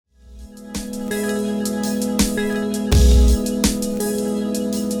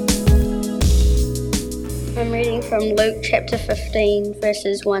from Luke chapter 15,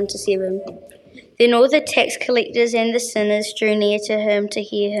 verses 1 to 7. Then all the tax collectors and the sinners drew near to him to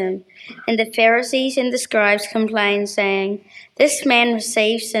hear him. And the Pharisees and the scribes complained, saying, "This man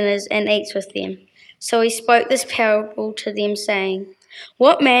receives sinners and eats with them." So he spoke this parable to them, saying,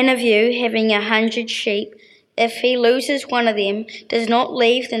 "What man of you, having 100 sheep, if he loses one of them, does not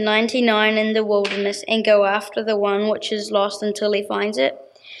leave the 99 in the wilderness and go after the one which is lost until he finds it?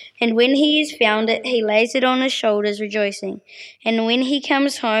 And when he has found it, he lays it on his shoulders, rejoicing. And when he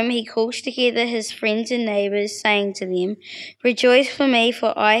comes home, he calls together his friends and neighbors, saying to them, 'Rejoice for me,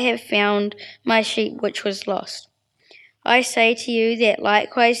 for I have found my sheep which was lost.' I say to you that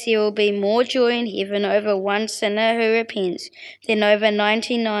likewise there will be more joy in heaven over one sinner who repents than over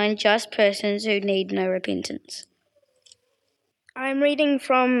 99 just persons who need no repentance." I'm reading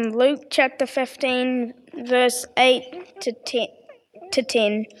from Luke chapter 15, verse 8 to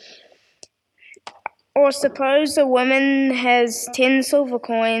 10. Or suppose a woman has 10 silver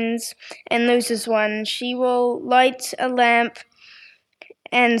coins and loses one. She will light a lamp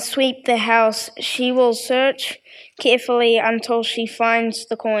and sweep the house. She will search carefully until she finds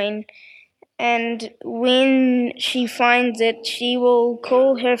the coin. And when she finds it, she will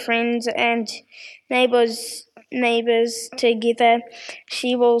call her friends and neighbors together.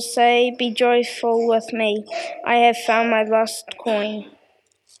 She will say, "Be joyful with me. I have found my lost coin."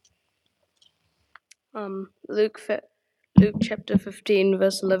 Luke chapter 15,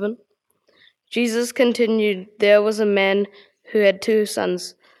 verse 11. Jesus continued, "There was a man who had 2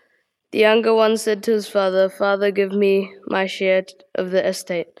 sons. The younger one said to his father, 'Father, give me my share of the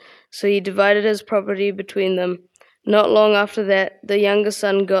estate.' So he divided his property between them. Not long after that, the younger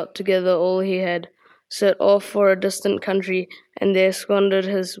son got together all he had, set off for a distant country, and there squandered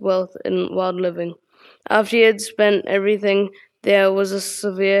his wealth in wild living. After he had spent everything, there was a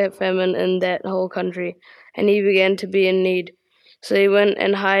severe famine in that whole country, and he began to be in need. So he went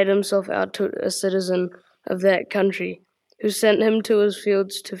and hired himself out to a citizen of that country, who sent him to his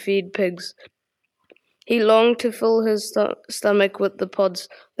fields to feed pigs. He longed to fill his stomach with the pods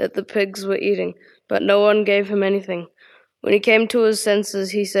that the pigs were eating, but no one gave him anything. When he came to his senses,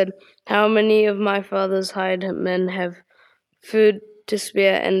 he said, 'How many of my father's hired men have food to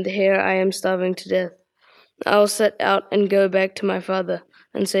spare, and here I am starving to death? I'll set out and go back to my father,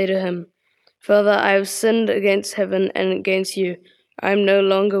 and say to him, Father, I have sinned against heaven and against you. I am no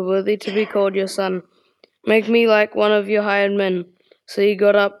longer worthy to be called your son. Make me like one of your hired men.' So he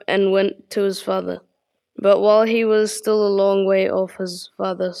got up and went to his father. But while he was still a long way off, his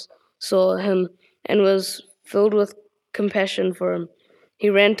father saw him and was filled with compassion for him. He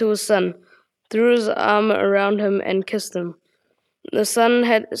ran to his son, threw his arm around him, and kissed him. The son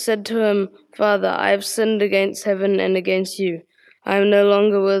had said to him, 'Father, I have sinned against heaven and against you. I am no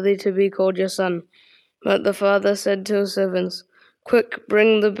longer worthy to be called your son.' But the father said to his servants, 'Quick,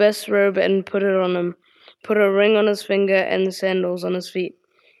 bring the best robe and put it on him. Put a ring on his finger and sandals on his feet.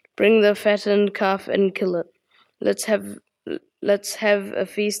 Bring the fattened calf and kill it. Let's have a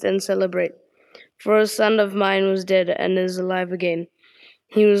feast and celebrate. For a son of mine was dead and is alive again.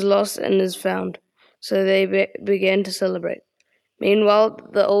 He was lost and is found.' So they began to celebrate. Meanwhile,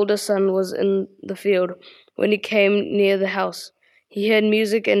 the older son was in the field. When he came near the house, he heard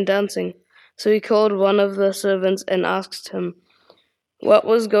music and dancing. So he called one of the servants and asked him, 'What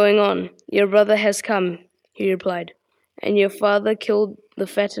was going on?' 'Your brother has come,' he replied, 'and your father killed the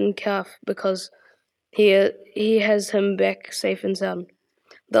fattened calf because he has him back safe and sound.'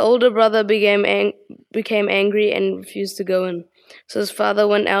 The older brother became angry and refused to go in. So his father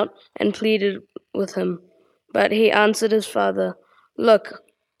went out and pleaded with him. But he answered his father, 'Look,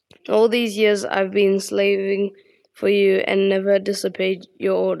 all these years I've been slaving for you and never disobeyed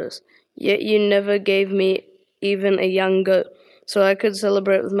your orders. Yet you never gave me even a young goat, so I could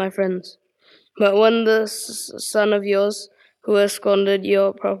celebrate with my friends. But when the son of yours, who has squandered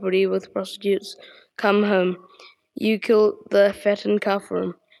your property with prostitutes, come home, you kill the fattened calf for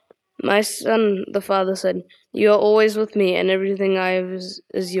him.' 'My son,' the father said, 'you are always with me, and everything I have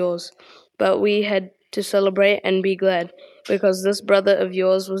is yours. But we had to celebrate and be glad, because this brother of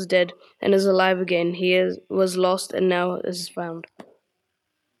yours was dead and is alive again. He was lost and now is found.'"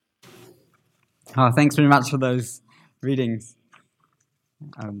 Thanks very much for those readings,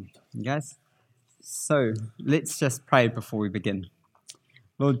 guys. So let's just pray before we begin.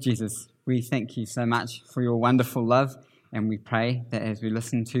 Lord Jesus, we thank you so much for your wonderful love, and we pray that as we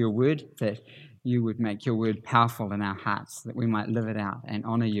listen to your word, that you would make your word powerful in our hearts, that we might live it out and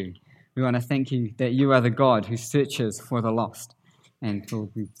honor you. We want to thank you that you are the God who searches for the lost. And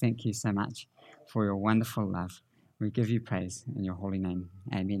Lord, we thank you so much for your wonderful love. We give you praise in your holy name.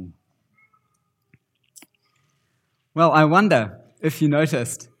 Amen. Well, I wonder if you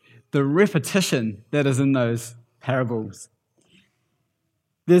noticed the repetition that is in those parables.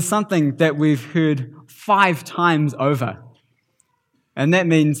 There's something that we've heard 5 times over. And that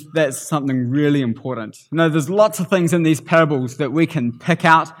means that's something really important. There's lots of things in these parables that we can pick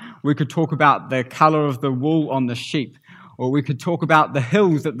out. We could talk about the color of the wool on the sheep, or we could talk about the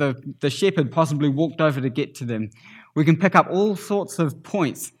hills that the shepherd possibly walked over to get to them. We can pick up all sorts of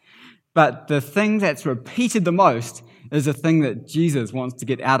points, but the thing that's repeated the most is the thing that Jesus wants to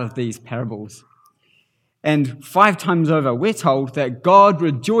get out of these parables. And 5 times over, we're told that God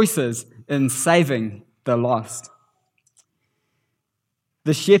rejoices in saving the lost.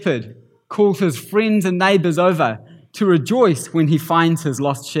 The shepherd calls his friends and neighbors over to rejoice when he finds his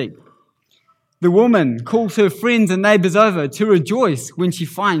lost sheep. The woman calls her friends and neighbors over to rejoice when she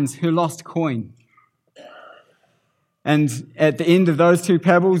finds her lost coin. And at the end of those 2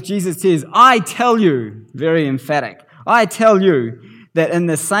 parables, Jesus says, I tell you, very emphatic, I tell you that in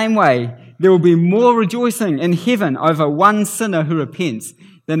the same way, there will be more rejoicing in heaven over one sinner who repents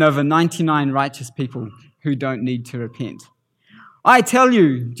than over 99 righteous people who don't need to repent. I tell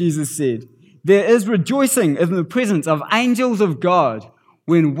you, Jesus said, there is rejoicing in the presence of angels of God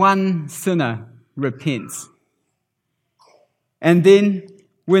when one sinner repents. And then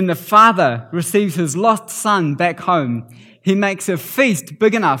when the father receives his lost son back home, he makes a feast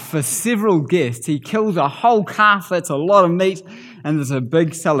big enough for several guests. He kills a whole calf, that's a lot of meat, and there's a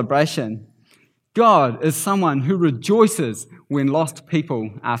big celebration. God is someone who rejoices when lost people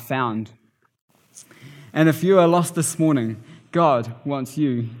are found. And if you are lost this morning, God wants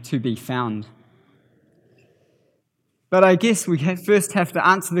you to be found. But I guess we first have to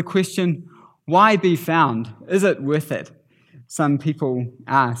answer the question, why be found? Is it worth it? Some people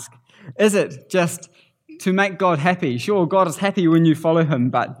ask. Is it just to make God happy? Sure, God is happy when you follow him,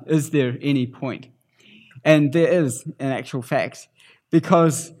 but is there any point? And there is, in actual fact,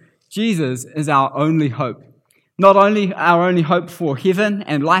 because Jesus is our only hope. Not only our only hope for heaven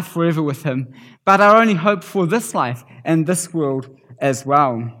and life forever with him, but our only hope for this life and this world as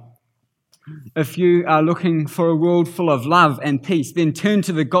well. If you are looking for a world full of love and peace, then turn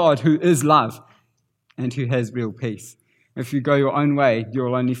to the God who is love and who has real peace. If you go your own way,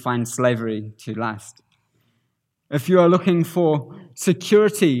 you'll only find slavery to lust. If you are looking for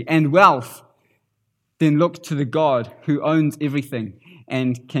security and wealth, then look to the God who owns everything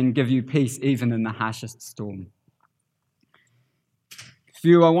and can give you peace even in the harshest storm. If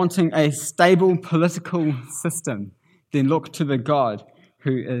you are wanting a stable political system, then look to the God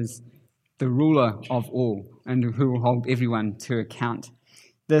who is the ruler of all and who will hold everyone to account.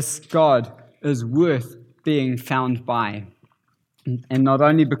 This God is worth being found by. And not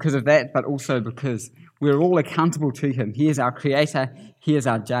only because of that, but also because we're all accountable to him. He is our creator. He is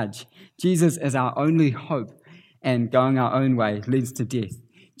our judge. Jesus is our only hope, and going our own way leads to death.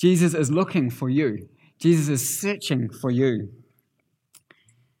 Jesus is looking for you. Jesus is searching for you.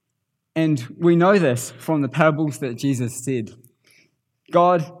 And we know this from the parables that Jesus said.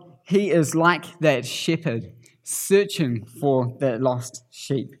 God, he is like that shepherd searching for that lost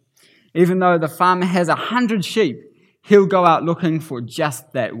sheep. Even though the farmer has 100 sheep, he'll go out looking for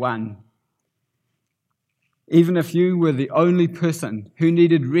just that one. Even if you were the only person who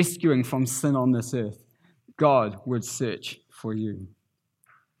needed rescuing from sin on this earth, God would search for you.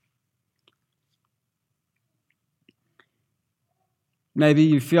 Maybe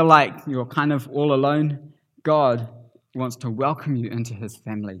you feel like you're kind of all alone. God wants to welcome you into his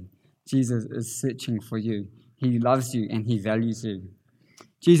family. Jesus is searching for you. He loves you and he values you.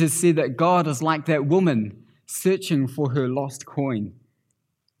 Jesus said that God is like that woman searching for her lost coin.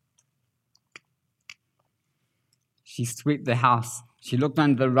 She swept the house. She looked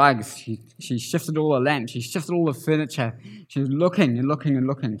under the rugs. She shifted all the lamps. She shifted all the furniture. She was looking and looking and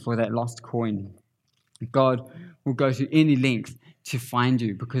looking for that lost coin. God will go to any length to find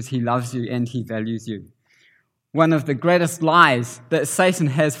you because he loves you and he values you. One of the greatest lies that Satan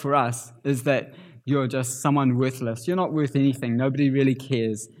has for us is that you're just someone worthless. You're not worth anything. Nobody really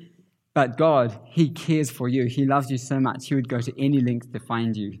cares. But God, he cares for you. He loves you so much, he would go to any length to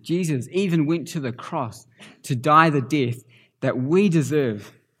find you. Jesus even went to the cross to die the death that we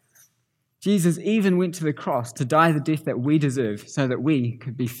deserve. Jesus even went to the cross to die the death that we deserve so that we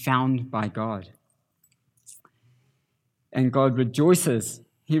could be found by God. And God rejoices.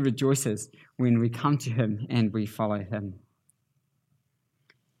 He rejoices when we come to him and we follow him.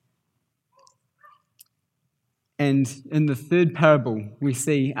 And in the third parable, we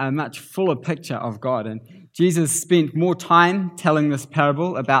see a much fuller picture of God. And Jesus spent more time telling this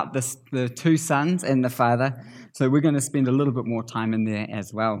parable about the 2 sons and the father. So we're going to spend a little bit more time in there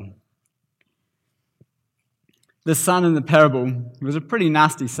as well. the son in the parable was a pretty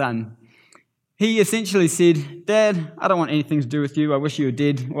nasty son. He essentially said, "Dad, I don't want anything to do with you. I wish you were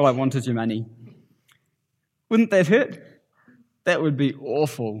dead. All I want is your money." Wouldn't that hurt? That would be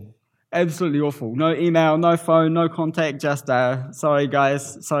awful. Absolutely awful. No email, no phone, no contact, just, sorry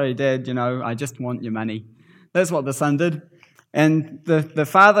guys, sorry Dad, I just want your money. That's what the son did. And the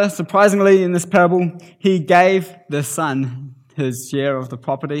father, surprisingly in this parable, he gave the son his share of the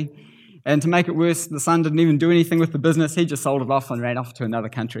property. And to make it worse, the son didn't even do anything with the business. He just sold it off and ran off to another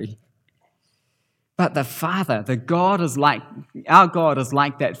country. But the Father, our God is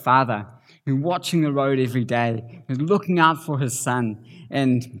like that Father who's watching the road every day, who's looking out for his son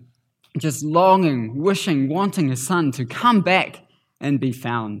and just longing, wishing, wanting his son to come back and be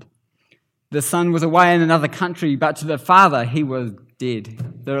found. The son was away in another country, but to the father, he was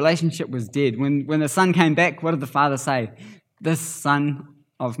dead. The relationship was dead. When the son came back, what did the father say? This son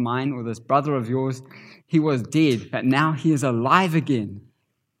of mine, or this brother of yours, he was dead, but now he is alive again.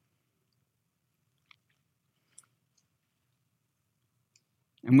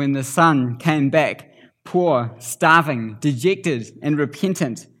 And when the son came back, poor, starving, dejected, and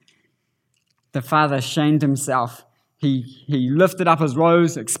repentant, the father shamed himself. He lifted up his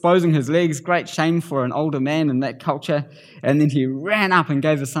robes, exposing his legs, great shame for an older man in that culture, and then he ran up and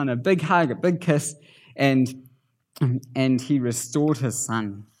gave the son a big hug, a big kiss, and he restored his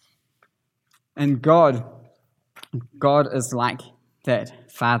son. And God is like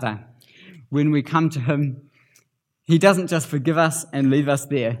that Father. When we come to him, he doesn't just forgive us and leave us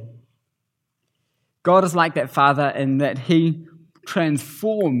there. God is like that Father in that he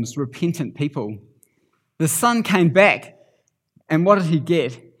transforms repentant people. The son came back, and what did he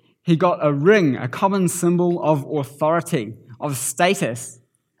get? He got a ring, a common symbol of authority, of status.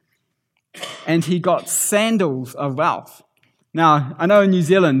 And he got sandals of wealth. Now, I know in New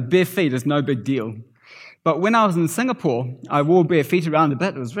Zealand, bare feet is no big deal. But when I was in Singapore, I wore bare feet around a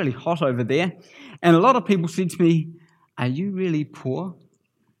bit. It was really hot over there. And a lot of people said to me, "Are you really poor?"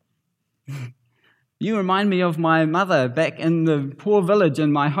 You remind me of my mother back in the poor village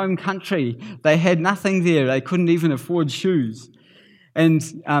in my home country. They had nothing there. They couldn't even afford shoes. And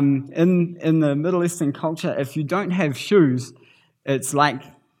in the Middle Eastern culture, if you don't have shoes, it's like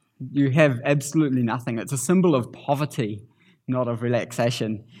you have absolutely nothing. It's a symbol of poverty, not of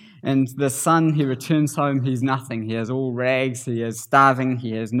relaxation. And the son, he returns home, he's nothing. He has all rags, he is starving,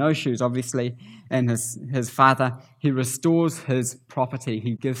 he has no shoes, obviously. And his father, he restores his property.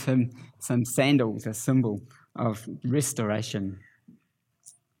 He gives him some sandals, a symbol of restoration.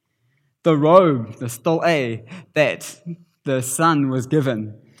 The robe, the stole that the son was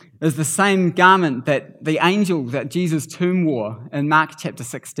given, is the same garment that the angel that Jesus' tomb wore in Mark chapter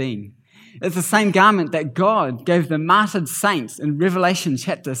 16. It's the same garment that God gave the martyred saints in Revelation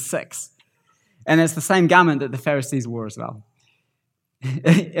chapter 6. And it's the same garment that the Pharisees wore as well.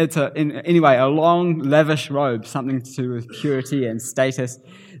 It's a long, lavish robe, something to do with purity and status.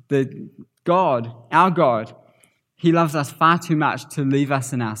 Our God, he loves us far too much to leave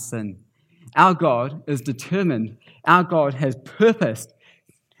us in our sin. Our God is determined. Our God has purposed,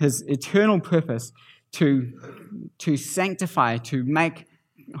 his eternal purpose, to sanctify, to make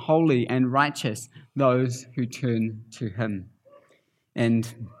holy and righteous those who turn to him.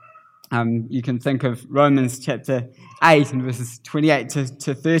 And you can think of Romans chapter 8 and verses 28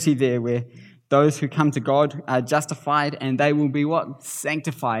 to 30 there, where those who come to God are justified and they will be what?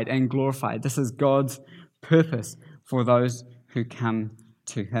 Sanctified and glorified. This is God's purpose for those who come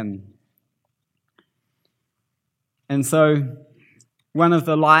to him. And so one of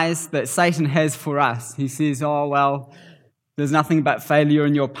the lies that Satan has for us, he says, "Oh, well, there's nothing but failure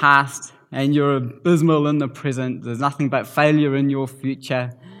in your past and you're abysmal in the present. There's nothing but failure in your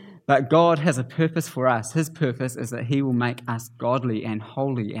future." But God has a purpose for us. His purpose is that he will make us godly and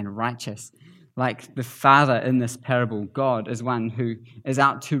holy and righteous. Like the Father in this parable, God is one who is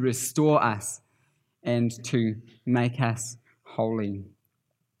out to restore us and to make us holy,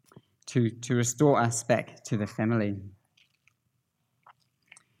 to restore us back to the family.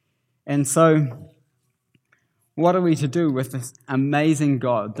 And so, what are we to do with this amazing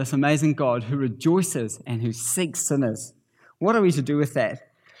God who rejoices and who seeks sinners? What are we to do with that?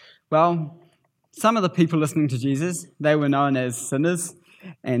 Well, some of the people listening to Jesus, they were known as sinners,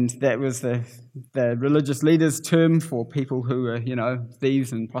 and that was the religious leaders' term for people who were,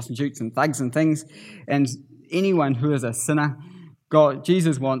 thieves and prostitutes and thugs and things. And anyone who is a sinner,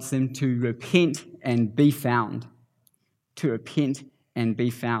 Jesus wants them to repent and be found. To repent and be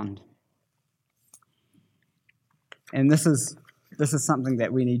found. And this is something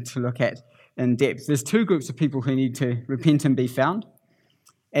that we need to look at in depth. There's two groups of people who need to repent and be found.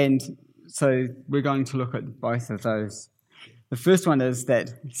 And So we're going to look at both of those. The first one is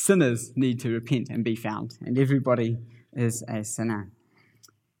that sinners need to repent and be found, and everybody is a sinner.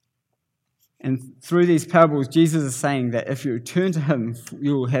 And through these parables, Jesus is saying that if you turn to him,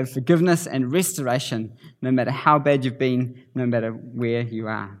 you will have forgiveness and restoration, no matter how bad you've been, no matter where you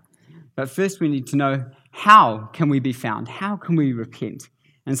are. But first we need to know, how can we be found? How can we repent?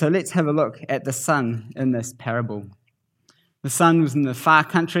 And so let's have a look at the son in this parable. The son was in the far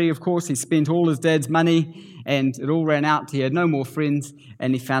country, of course. He spent all his dad's money and it all ran out. He had no more friends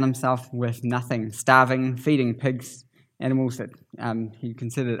and he found himself with nothing, starving, feeding pigs, animals that he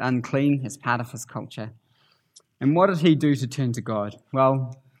considered unclean as part of his culture. And what did he do to turn to God?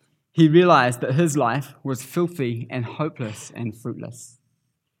 Well, he realized that his life was filthy and hopeless and fruitless.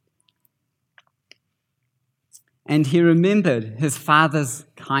 And he remembered his father's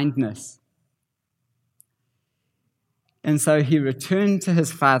kindness. And so he returned to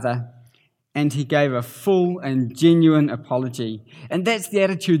his father and he gave a full and genuine apology. And that's the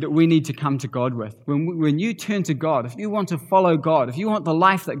attitude that we need to come to God with. When you turn to God, if you want to follow God, if you want the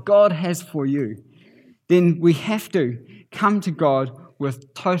life that God has for you, then we have to come to God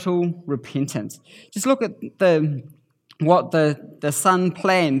with total repentance. Just look at what the son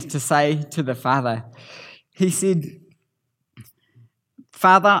planned to say to the father. He said,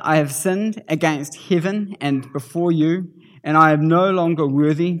 "Father, I have sinned against heaven and before you, and I am no longer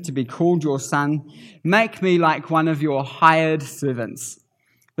worthy to be called your son. Make me like one of your hired servants."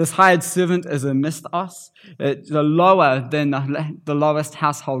 This hired servant is a mistos. It's lower than the lowest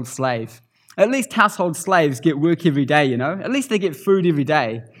household slave. At least household slaves get work every day, you know. At least they get food every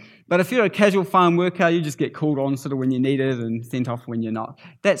day. But if you're a casual farm worker, you just get called on sort of when you need it and sent off when you're not.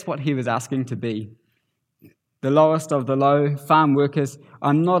 That's what he was asking to be. The lowest of the low farm workers.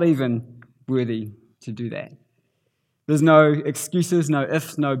 I'm not even worthy to do that. There's no excuses, no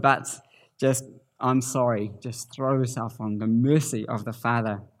ifs, no buts. Just, I'm sorry. Just throw yourself on the mercy of the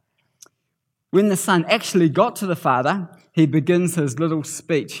Father. When the son actually got to the Father, he begins his little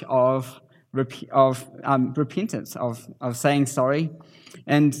speech of repentance, of saying sorry.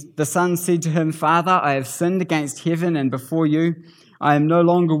 And the son said to him, "Father, I have sinned against heaven and before you. I am no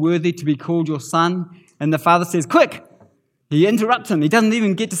longer worthy to be called your son." And the father says, "Quick!" He interrupts him. He doesn't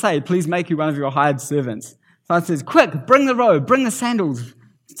even get to say, "Please make you one of your hired servants." The father says, "Quick, bring the robe, bring the sandals,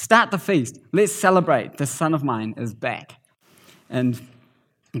 start the feast. Let's celebrate. This son of mine is back." And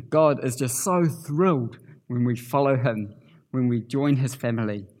God is just so thrilled when we follow him, when we join his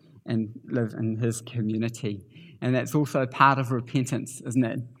family and live in his community. And that's also part of repentance, isn't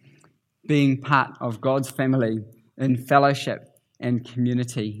it? Being part of God's family in fellowship and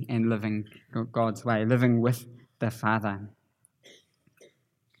community and living God's way, living with the Father.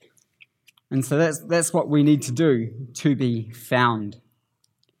 And so that's what we need to do to be found.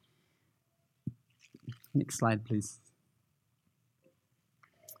 Next slide, please.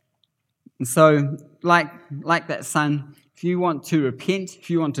 And so, like that son, if you want to repent,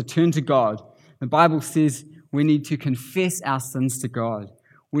 if you want to turn to God, the Bible says we need to confess our sins to God.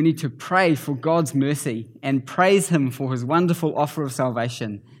 We need to pray for God's mercy and praise him for his wonderful offer of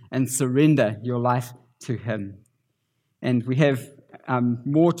salvation and surrender your life to him. And we have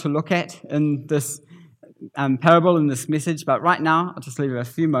more to look at in this parable, in this message, but right now, I'll just leave it a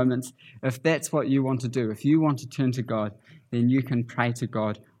few moments. If that's what you want to do, if you want to turn to God, then you can pray to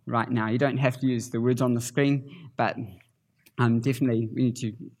God right now. You don't have to use the words on the screen, but definitely we need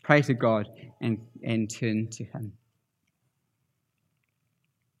to pray to God and turn to him.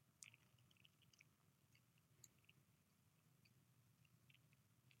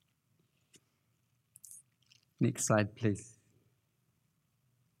 Next slide, please.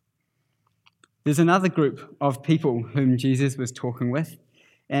 There's another group of people whom Jesus was talking with,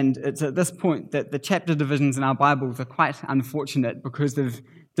 and it's at this point that the chapter divisions in our Bibles are quite unfortunate because they've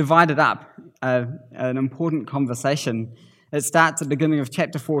divided up an important conversation. It starts at the beginning of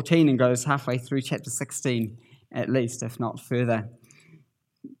chapter 14 and goes halfway through chapter 16, at least, if not further.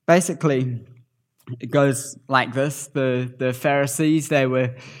 Basically, it goes like this. The Pharisees, they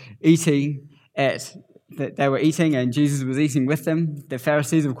were eating and Jesus was eating with them. The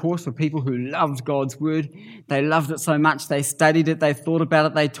Pharisees, of course, were people who loved God's word. They loved it so much, they studied it, they thought about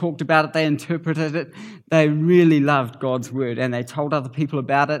it, they talked about it, they interpreted it. They really loved God's word, and they told other people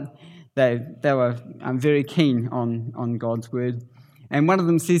about it. They were very keen on God's word. And one of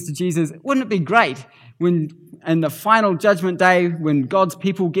them says to Jesus, "Wouldn't it be great when, in the final judgment day, when God's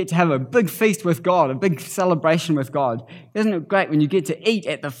people get to have a big feast with God, a big celebration with God? Isn't it great when you get to eat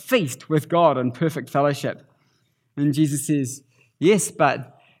at the feast with God in perfect fellowship?" And Jesus says, "Yes,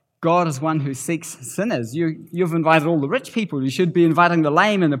 but God is one who seeks sinners. You've invited all the rich people. You should be inviting the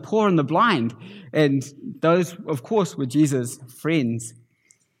lame and the poor and the blind. And those, of course, were Jesus' friends.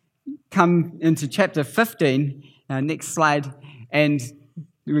 Come into chapter 15, next slide, and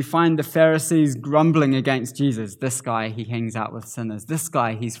we find the Pharisees grumbling against Jesus. This guy, he hangs out with sinners. This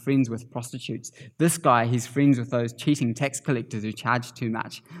guy, he's friends with prostitutes. This guy, he's friends with those cheating tax collectors who charge too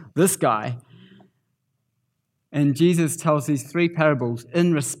much. This guy. And Jesus tells these 3 parables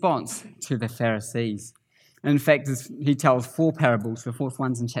in response to the Pharisees. In fact, he tells 4 parables. The 4th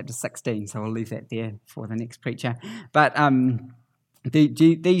one's in chapter 16, so I'll leave that there for the next preacher. But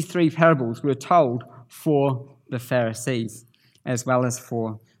these 3 parables were told for the Pharisees, as well as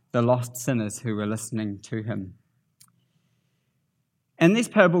for the lost sinners who were listening to him. And these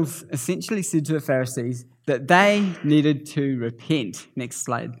parables essentially said to the Pharisees that they needed to repent. Next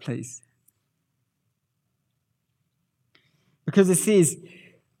slide, please. Because it says,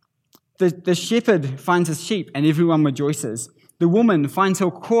 the shepherd finds his sheep and everyone rejoices. The woman finds her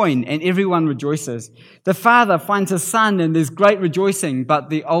coin and everyone rejoices. The father finds his son and there's great rejoicing,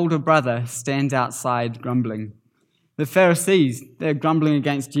 but the older brother stands outside grumbling. The Pharisees, they're grumbling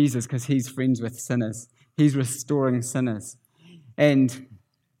against Jesus because he's friends with sinners. He's restoring sinners. And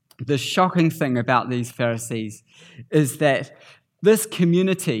the shocking thing about these Pharisees is that this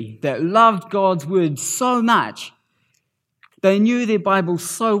community that loved God's word so much, they knew their Bible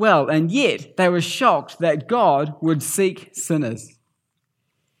so well, and yet they were shocked that God would seek sinners.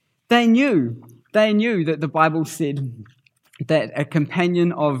 They knew that the Bible said that a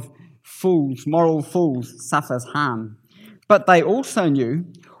companion of fools, moral fools, suffers harm. But they also knew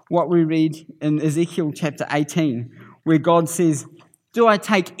what we read in Ezekiel chapter 18, where God says, "Do I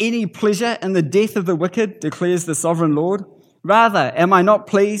take any pleasure in the death of the wicked, declares the sovereign Lord? Rather, am I not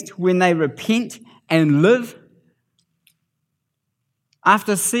pleased when they repent and live?"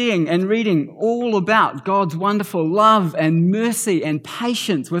 After seeing and reading all about God's wonderful love and mercy and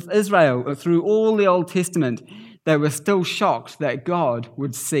patience with Israel through all the Old Testament, they were still shocked that God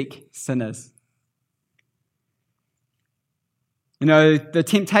would seek sinners. You know, the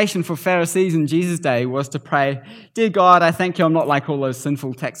temptation for Pharisees in Jesus' day was to pray, "Dear God, I thank you I'm not like all those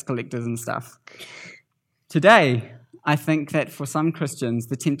sinful tax collectors and stuff." Today, I think that for some Christians,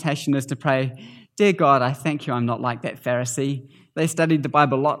 the temptation is to pray, "Dear God, I thank you I'm not like that Pharisee. They studied the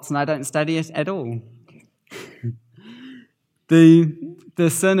Bible lots and I don't study it at all." The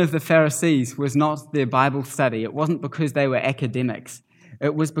sin of the Pharisees was not their Bible study. It wasn't because they were academics.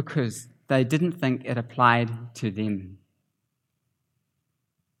 It was because they didn't think it applied to them.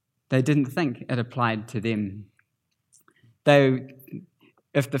 They didn't think it applied to them.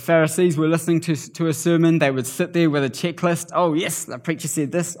 If the Pharisees were listening to a sermon, they would sit there with a checklist. "Oh, yes, the preacher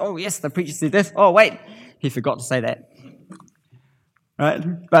said this. Oh, yes, the preacher said this. Oh, wait, he forgot to say that."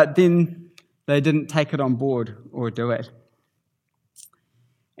 Right? But then they didn't take it on board or do it.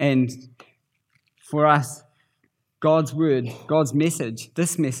 And for us, God's word, God's message,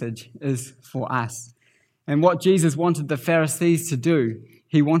 this message is for us. And what Jesus wanted the Pharisees to do,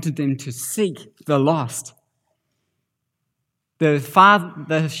 he wanted them to seek the lost. The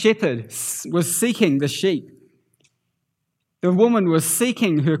shepherd was seeking the sheep. The woman was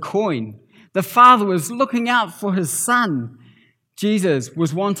seeking her coin. The father was looking out for his son. Jesus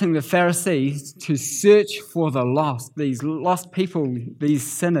was wanting the Pharisees to search for the lost, these lost people, these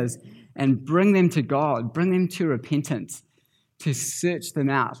sinners, and bring them to God, bring them to repentance, to search them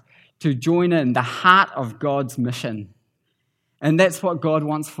out, to join in the heart of God's mission. And that's what God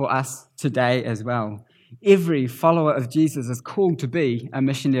wants for us today as well. Every follower of Jesus is called to be a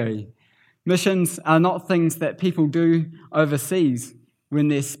missionary. Missions are not things that people do overseas when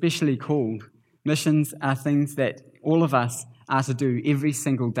they're specially called. Missions are things that all of us are to do every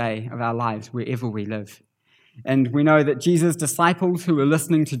single day of our lives, wherever we live. And we know that Jesus' disciples who were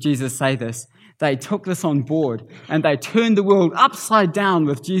listening to Jesus say this, they took this on board and they turned the world upside down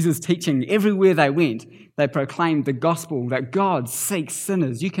with Jesus' teaching everywhere they went. They proclaimed the gospel that God seeks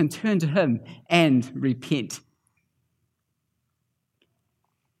sinners. You can turn to him and repent.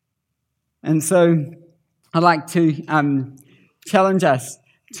 And so I'd like to challenge us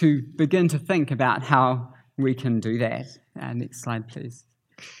to begin to think about how we can do that. Next slide, please.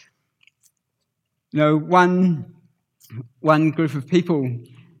 You know, one group of people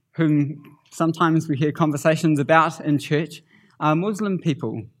whom sometimes we hear conversations about in church are Muslim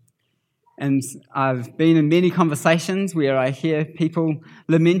people. And I've been in many conversations where I hear people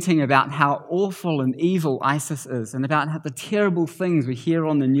lamenting about how awful and evil ISIS is and about how the terrible things we hear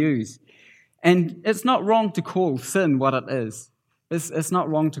on the news. And it's not wrong to call sin what it is. It's not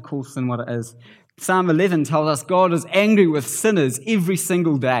wrong to call sin what it is. Psalm 11 tells us God is angry with sinners every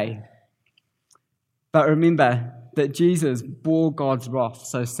single day. But remember that Jesus bore God's wrath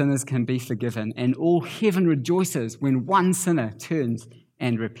so sinners can be forgiven, and all heaven rejoices when one sinner turns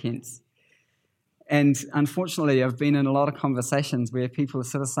and repents. And unfortunately, I've been in a lot of conversations where people are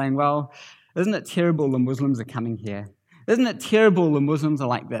sort of saying, well, isn't it terrible the Muslims are coming here? Isn't it terrible the Muslims are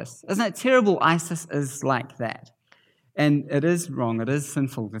like this? Isn't it terrible ISIS is like that? And it is wrong, it is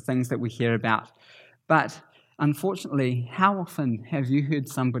sinful, the things that we hear about. But unfortunately, how often have you heard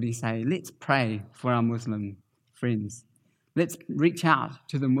somebody say, let's pray for our Muslim friends? Let's reach out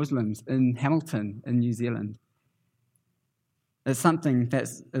to the Muslims in Hamilton, in New Zealand. It's something that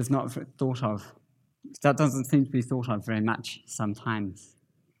is not thought of. That doesn't seem to be thought of very much sometimes.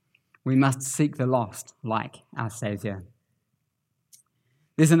 We must seek the lost like our Saviour.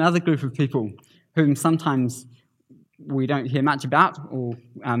 There's another group of people whom sometimes we don't hear much about, or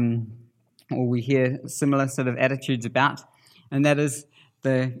we hear similar sort of attitudes about, and that is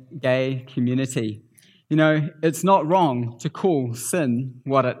the gay community. You know, it's not wrong to call sin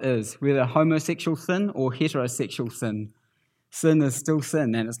what it is, whether homosexual sin or heterosexual sin. Sin is still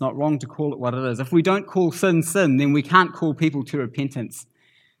sin, and it's not wrong to call it what it is. If we don't call sin sin, then we can't call people to repentance.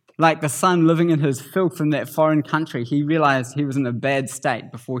 Like the son living in his filth in that foreign country, he realized he was in a bad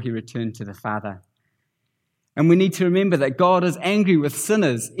state before he returned to the Father. And we need to remember that God is angry with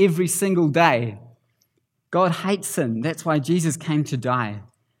sinners every single day. God hates sin. That's why Jesus came to die.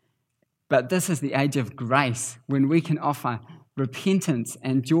 But this is the age of grace, when we can offer repentance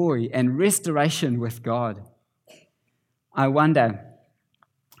and joy and restoration with God. I wonder,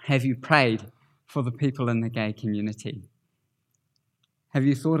 have you prayed for the people in the gay community? Have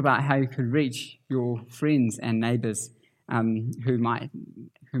you thought about how you could reach your friends and neighbours who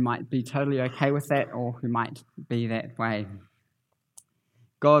might be totally okay with that, or who might be that way?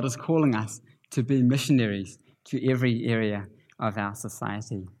 God is calling us to be missionaries to every area of our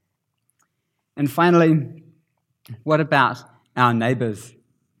society. And finally, what about our neighbours?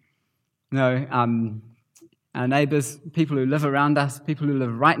 Our neighbours, people who live around us, people who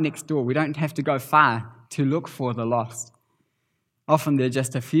live right next door. We don't have to go far to look for the lost. Often they're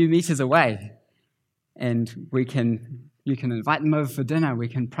just a few metres away, and you can invite them over for dinner, we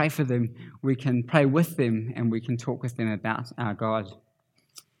can pray for them, we can pray with them, and we can talk with them about our God.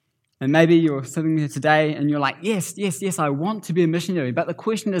 And maybe you're sitting here today and you're like, yes, I want to be a missionary, but the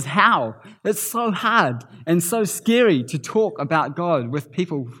question is how? It's so hard and so scary to talk about God with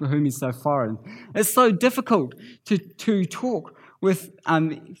people for whom He's so foreign. It's so difficult to talk with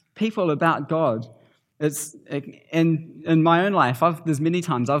people about God. In my own life, there's many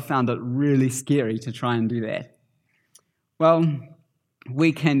times I've found it really scary to try and do that. Well,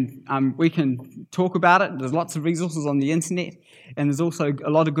 we can talk about it. There's lots of resources on the internet, and there's also a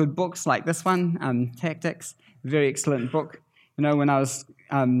lot of good books like this one, Tactics, a very excellent book. You know, when I was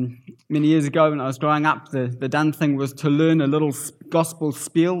many years ago when I was growing up, the done thing was to learn a little gospel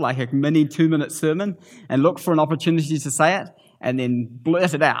spiel, like a mini 2-minute sermon, and look for an opportunity to say it, and then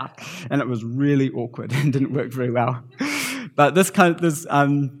blurt it out, and it was really awkward and didn't work very well. But this kind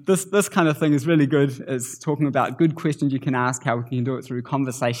of thing is really good. It's talking about good questions you can ask, how we can do it through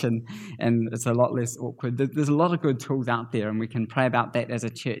conversation, and it's a lot less awkward. There's a lot of good tools out there, and we can pray about that as a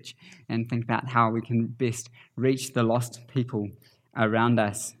church and think about how we can best reach the lost people around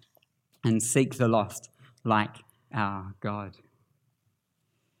us and seek the lost like our God.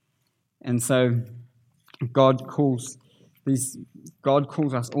 And so God calls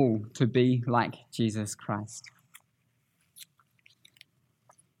us all to be like Jesus Christ.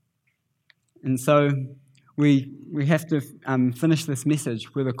 And so we have to finish this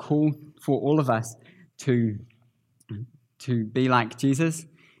message with a call for all of us to be like Jesus,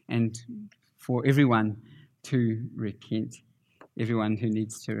 and for everyone to repent, everyone who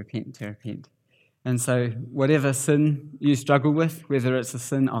needs to repent. And so whatever sin you struggle with, whether it's a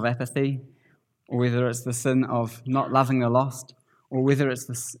sin of apathy, or whether it's the sin of not loving the lost, or whether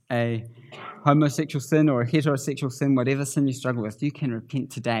it's a homosexual sin or a heterosexual sin, whatever sin you struggle with, you can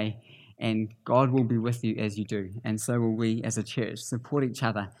repent today, and God will be with you as you do. And so will we as a church support each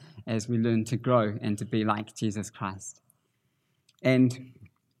other as we learn to grow and to be like Jesus Christ. And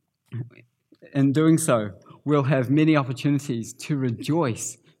in doing so, we'll have many opportunities to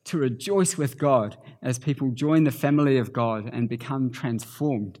rejoice with God as people join the family of God and become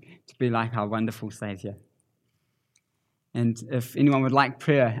transformed to be like our wonderful Saviour. And if anyone would like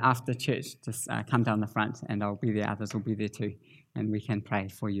prayer after church, just come down the front and I'll be there, others will be there too, and we can pray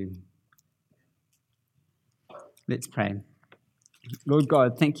for you. Let's pray. Lord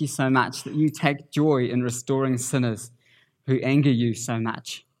God, thank you so much that you take joy in restoring sinners who anger you so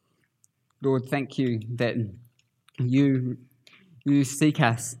much. Lord, thank you that you seek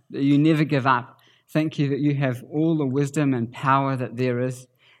us, that you never give up. Thank you that you have all the wisdom and power that there is.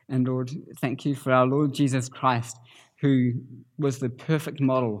 And Lord, thank you for our Lord Jesus Christ, who was the perfect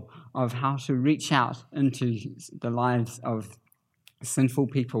model of how to reach out into the lives of sinful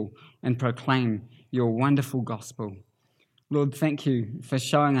people and proclaim your wonderful gospel. Lord, thank you for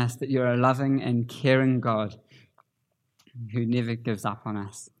showing us that you're a loving and caring God who never gives up on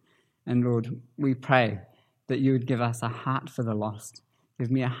us. And Lord, we pray that you would give us a heart for the lost.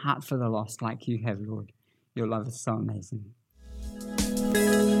 Give me a heart for the lost like you have, Lord. Your love is so amazing.